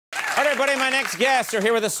everybody. My next guests are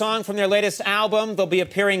here with a song from their latest album. They'll be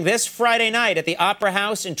appearing this Friday night at the Opera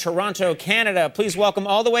House in Toronto, Canada. Please welcome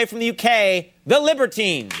all the way from the UK, the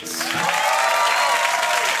Libertines.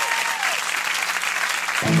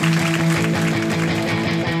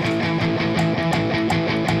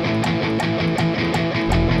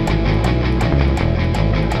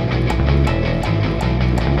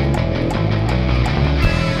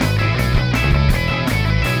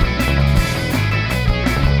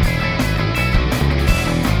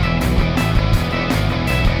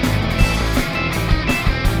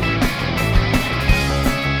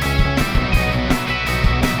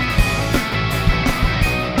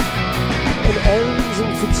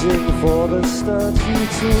 For the start, you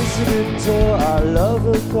twisted into our love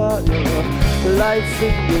apart. Your light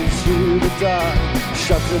fingers through the dark,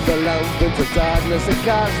 shutting the lamp into darkness and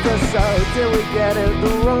cast us out till we get it the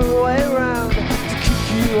wrong way round. To kick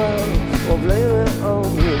you out or blame it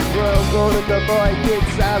on the world, going the boy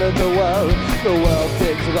gets out of the world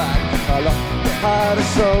picks back a lot harder.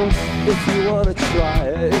 So if you wanna try,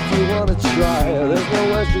 there's no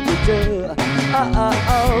worse you can do.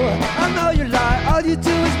 I know you lie, all you do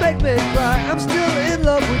is make me cry. I'm still in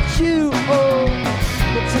love with you, oh.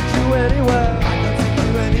 We'll take you anywhere, I'll take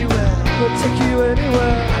you anywhere. We'll take you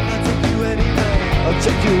anywhere, I'll take you anywhere. I'll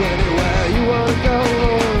take you anywhere you wanna go.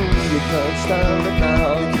 You can't stand it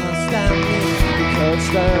now, you can't stand me. You can't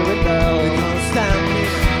stand it now, you can't stand me.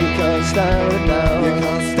 You can't stand it now, you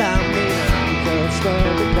can't stand me. You can't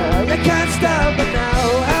stand it now, you can't stand me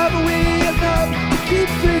now. Haven't we enough to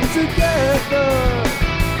keep it together?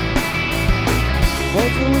 Why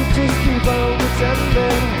do we just keep on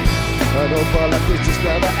pretending? I know for like it's just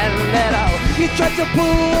never ended out. You tried to pull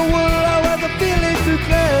the wool over the feeling too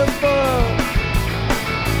clever.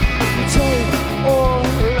 You told all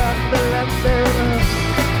laughing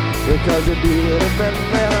because it didn't bend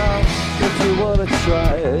out. If you wanna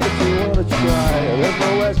try, there's no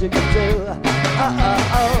worse you can do.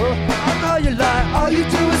 I know you lie, all you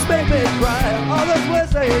do is make me cry. All those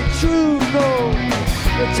words they ain't true, no.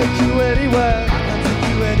 We'll take you anywhere, I'll take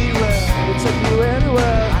you anywhere. We'll take you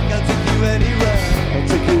anywhere, I'll take you anywhere. I'll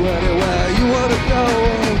take you anywhere you wanna go.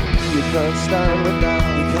 You can't stand me now,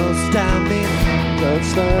 you can't stand me. You can't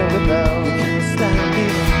stand me now, you can't stand me.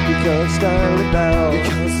 You can't stand me now, you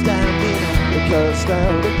can't stand me. You can't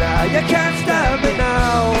stand me now, you can't stand me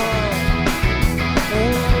now.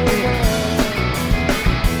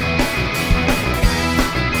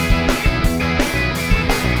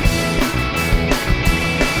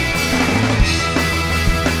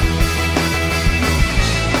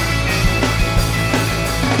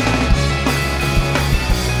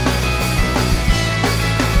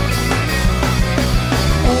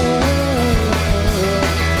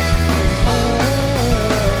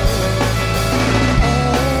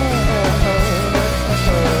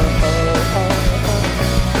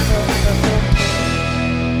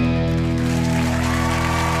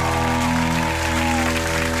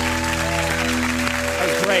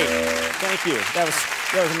 Thank you. That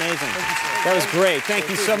was amazing. That was great. Thank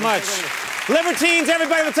you so much. Libertines,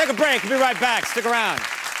 everybody, we'll take a break. We'll be right back. Stick around.